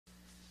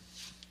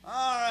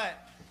All right.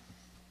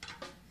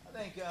 I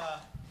think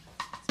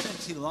it's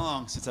been too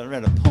long since I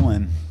read a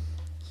poem.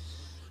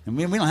 And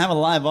we don't have a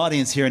live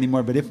audience here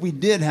anymore, but if we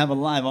did have a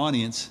live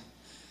audience,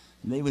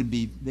 they would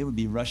be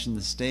rushing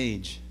the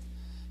stage.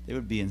 They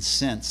would be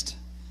incensed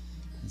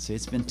and say,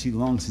 it's been too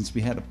long since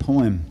we had a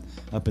poem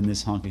up in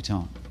this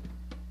honky-tonk.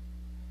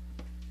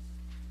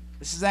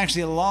 This is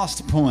actually a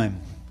lost poem.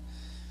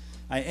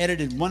 I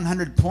edited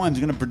 100 poems.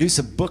 I'm going to produce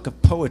a book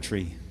of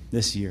poetry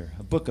this year,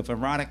 a book of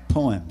erotic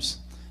poems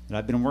that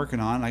I've been working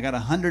on. I got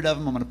 100 of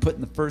them I'm going to put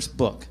in the first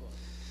book.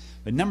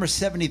 But number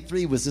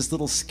 73 was this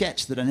little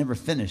sketch that I never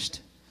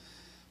finished.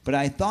 But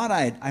I thought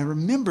I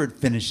remembered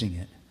finishing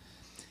it.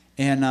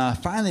 And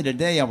finally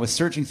today I was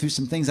searching through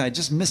some things. I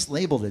just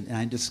mislabeled it, and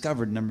I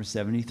discovered number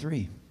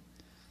 73.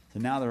 So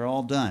now they're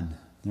all done.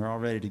 They're all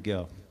ready to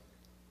go.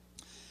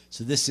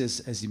 So this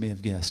is, as you may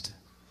have guessed,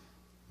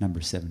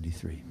 number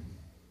 73.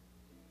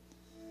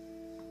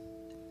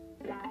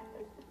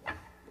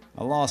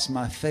 I lost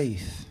my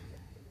faith.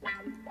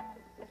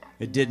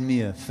 It did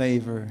me a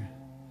favor,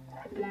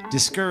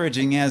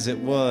 discouraging as it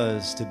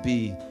was to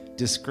be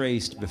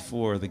disgraced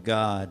before the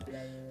God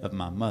of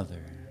my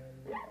mother.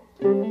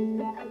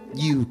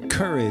 You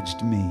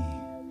encouraged me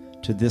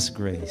to this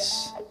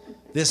grace,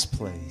 this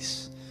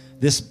place,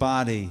 this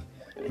body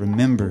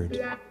remembered,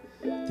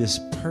 this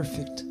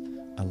perfect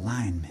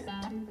alignment.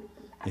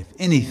 If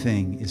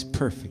anything is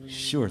perfect,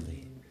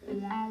 surely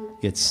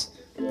it's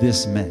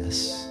this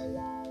mess.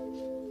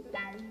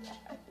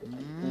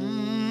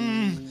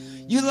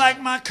 You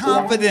like my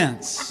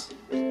confidence.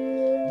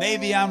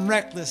 Maybe I'm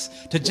reckless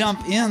to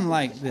jump in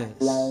like this.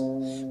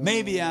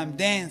 Maybe I'm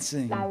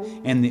dancing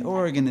and the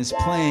organ is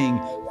playing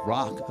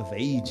Rock of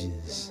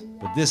Ages.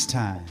 But this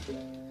time,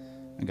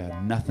 I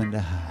got nothing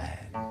to hide.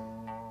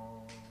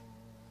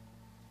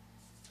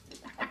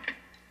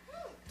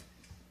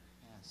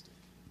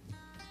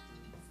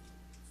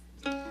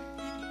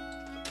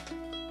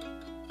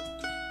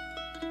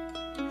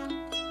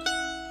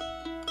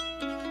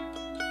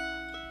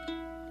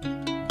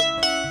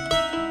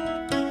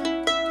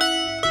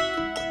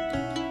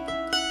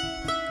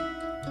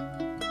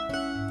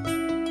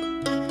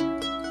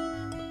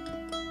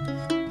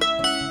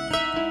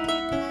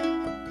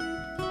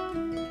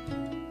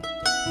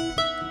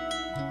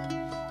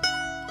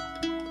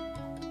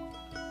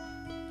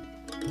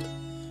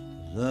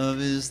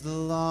 Love is the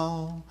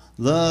law,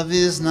 love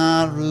is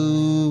not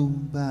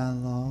ruled by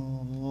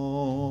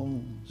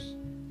laws.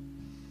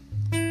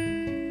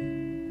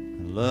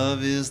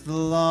 Love is the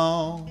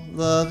law,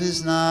 love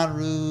is not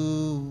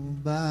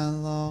ruled by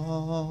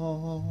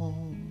laws.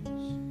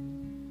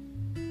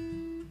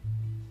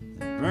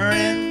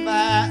 Burning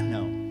fire,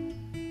 no.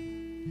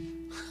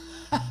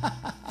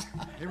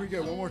 Here we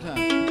go, one more time.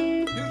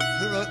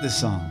 Who wrote this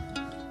song?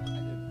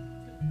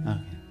 Okay.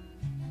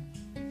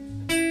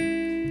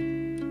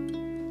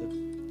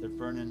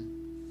 Burning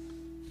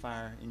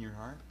fire in your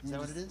heart? Is that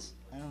what it is?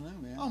 I don't know,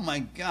 man. Oh my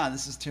God,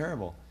 this is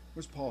terrible.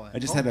 Where's Paul at? I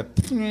just Paul? had a,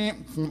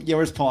 yeah,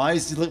 where's Paul? I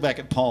used to look back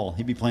at Paul.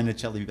 He'd be playing the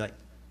cello. He'd be like,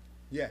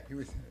 Yeah, he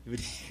was.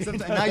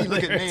 Sometimes Now you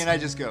look at me and I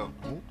just go,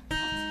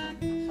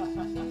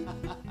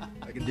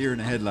 like a deer in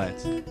the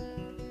headlights. Let's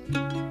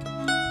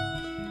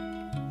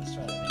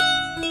try that.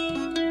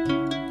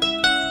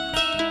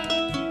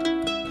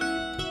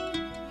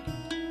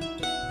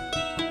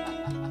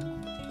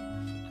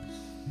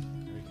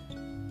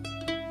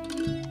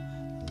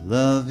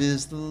 Love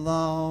is the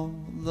law,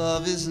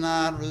 love is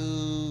not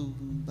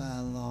ruled by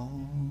laws.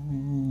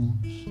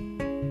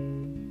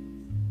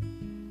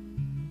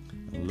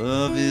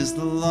 Love is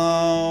the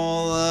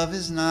law, love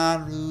is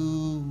not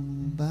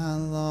ruled by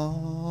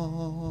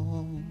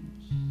laws.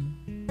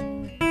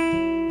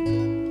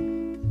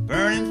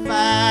 Burning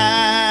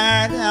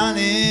fire down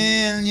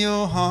in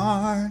your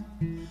heart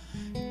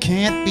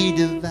can't be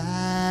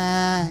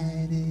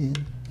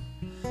divided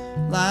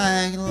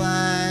like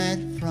light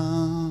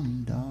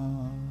from dark.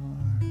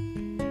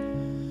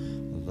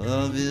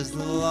 Love is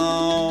the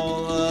law,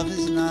 love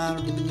is not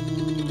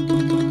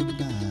ruled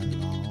by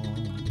law.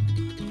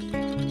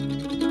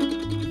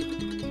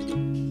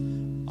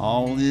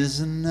 All is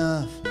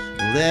enough,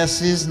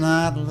 less is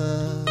not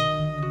love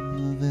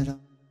at all.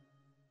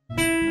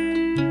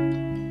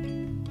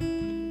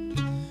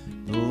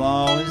 The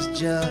law is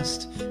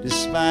just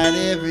despite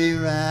every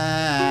rise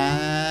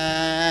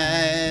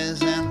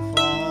and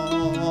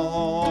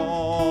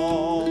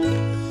fall.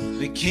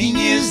 The king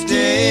is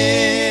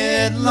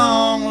dead,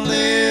 long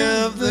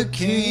live the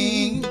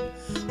king.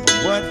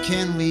 What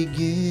can we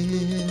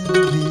give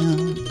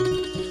him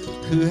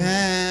who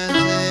has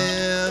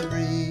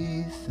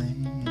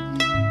everything?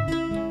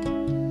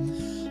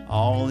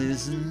 All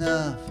is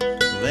enough,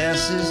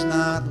 less is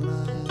not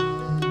love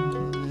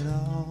at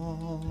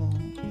all.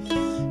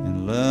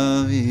 And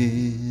love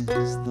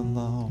is the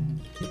law.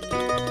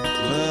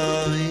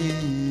 Love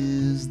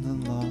is the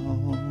law.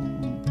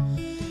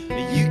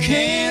 You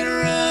can't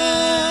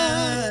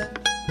run,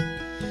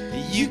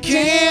 you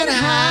can't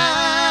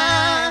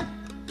hide.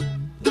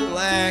 The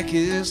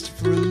blackest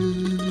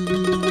fruit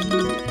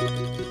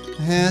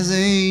has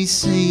a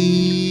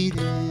seed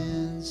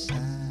inside.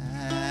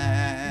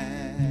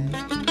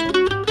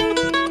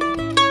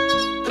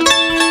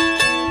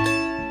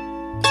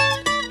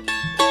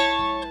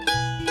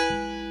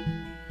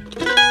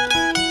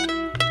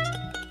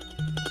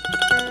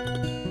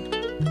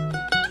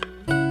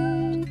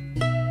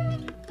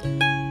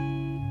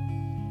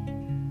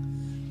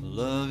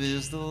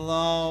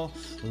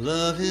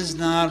 Love is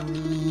not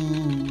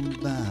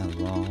ruled by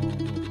law.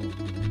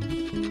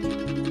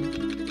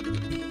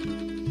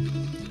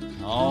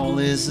 All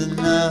is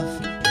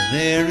enough,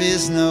 there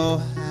is no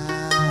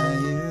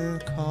higher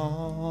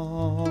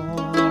call.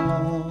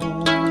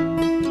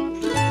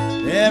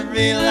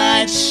 Every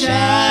light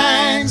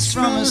shines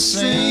from a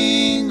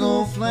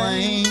single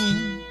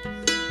flame.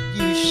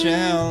 You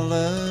shall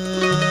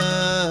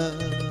love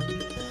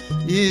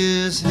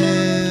is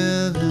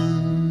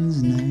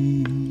heaven's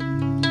name.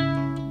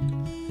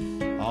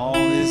 All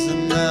is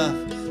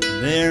enough,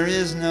 there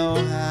is no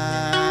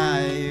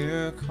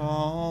higher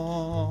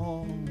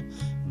call.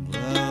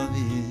 Love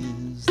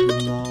is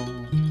the law.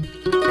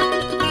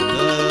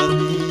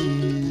 Love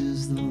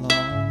is the law.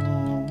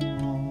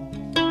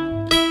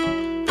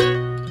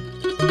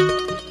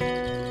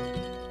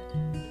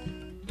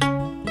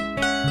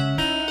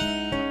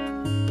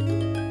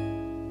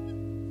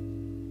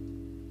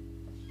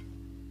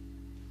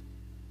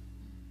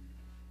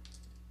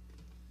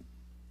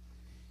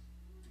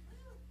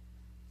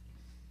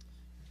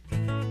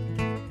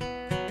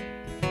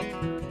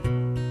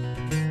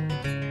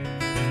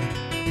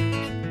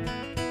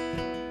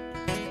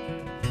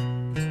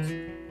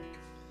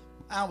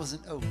 I was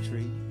an oak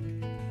tree.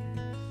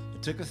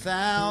 It took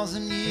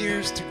 1,000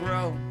 years to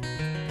grow,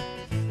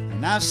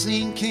 and I've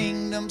seen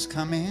kingdoms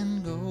come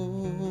and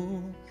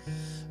go.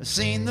 I've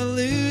seen the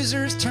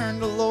losers turn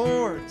to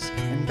lords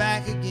and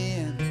back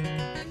again.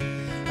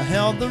 I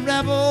held the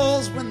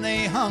rebels when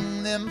they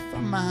hung them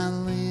from my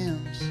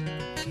limbs.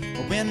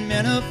 When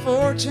men of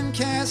fortune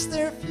cast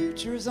their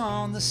futures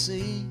on the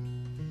sea,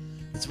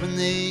 it's when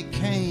they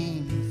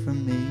came for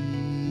me.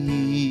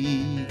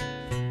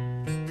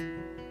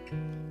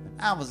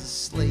 I was a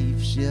slave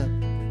ship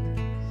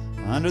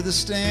under the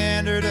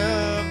standard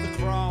of the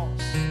cross,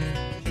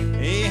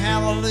 a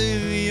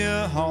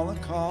hallelujah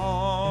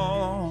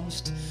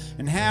holocaust,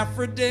 and half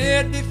were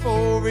dead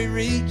before we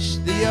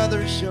reached the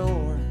other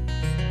shore.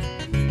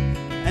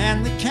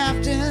 And the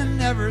captain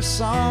never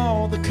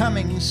saw the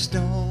coming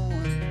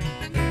storm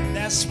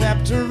that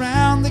swept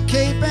around the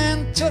Cape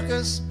and took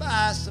us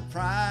by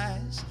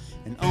surprise,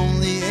 and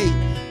only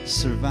 8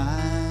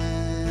 survived.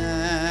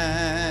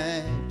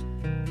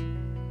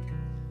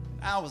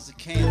 I was a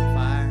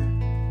campfire,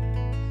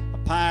 a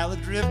pile of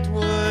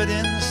driftwood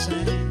in the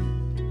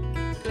sand,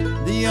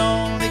 the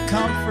only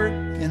comfort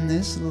in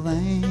this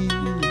land.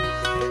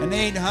 And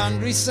 8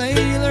 hungry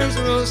sailors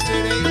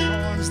roasted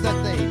acorns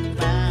that they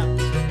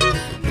found,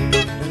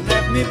 and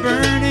left me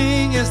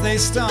burning as they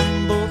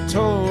stumbled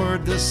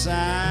toward the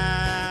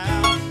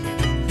sound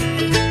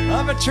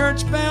of a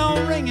church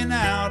bell ringing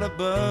out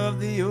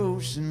above the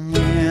ocean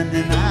wind.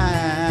 And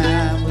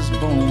I was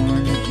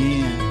born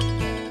again.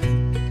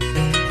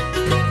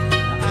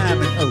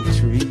 I'm an oak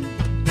tree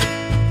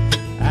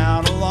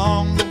out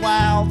along the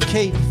wild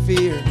Cape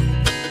Fear,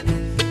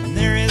 and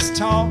there is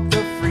talk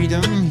of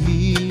freedom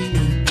here.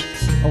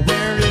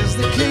 Where is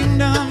the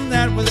kingdom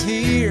that was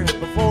here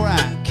before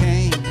I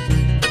came?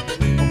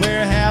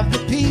 Where have the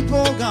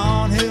people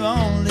gone who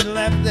only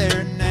left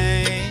their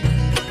name?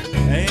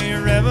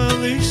 A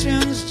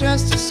revolution's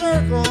just a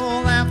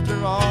circle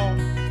after all,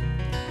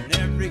 and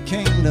every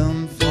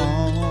kingdom falls.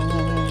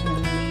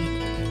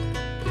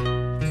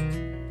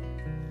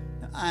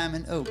 I'm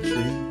an oak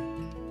tree.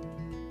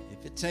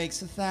 If it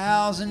takes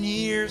 1,000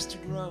 years to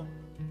grow,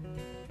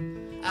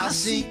 I'll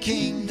see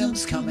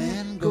kingdoms come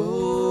and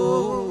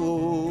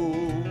go.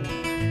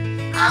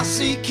 I'll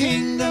see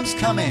kingdoms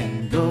come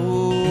and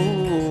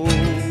go.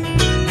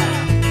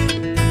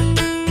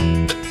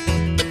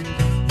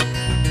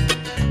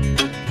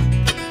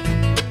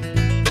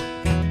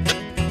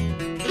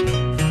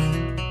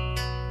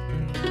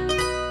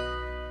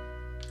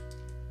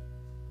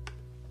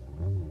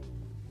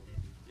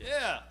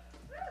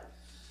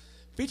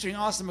 Featuring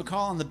Austin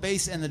McCall on the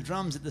bass and the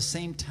drums at the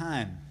same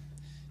time.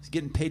 He's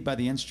getting paid by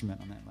the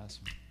instrument on that last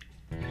one.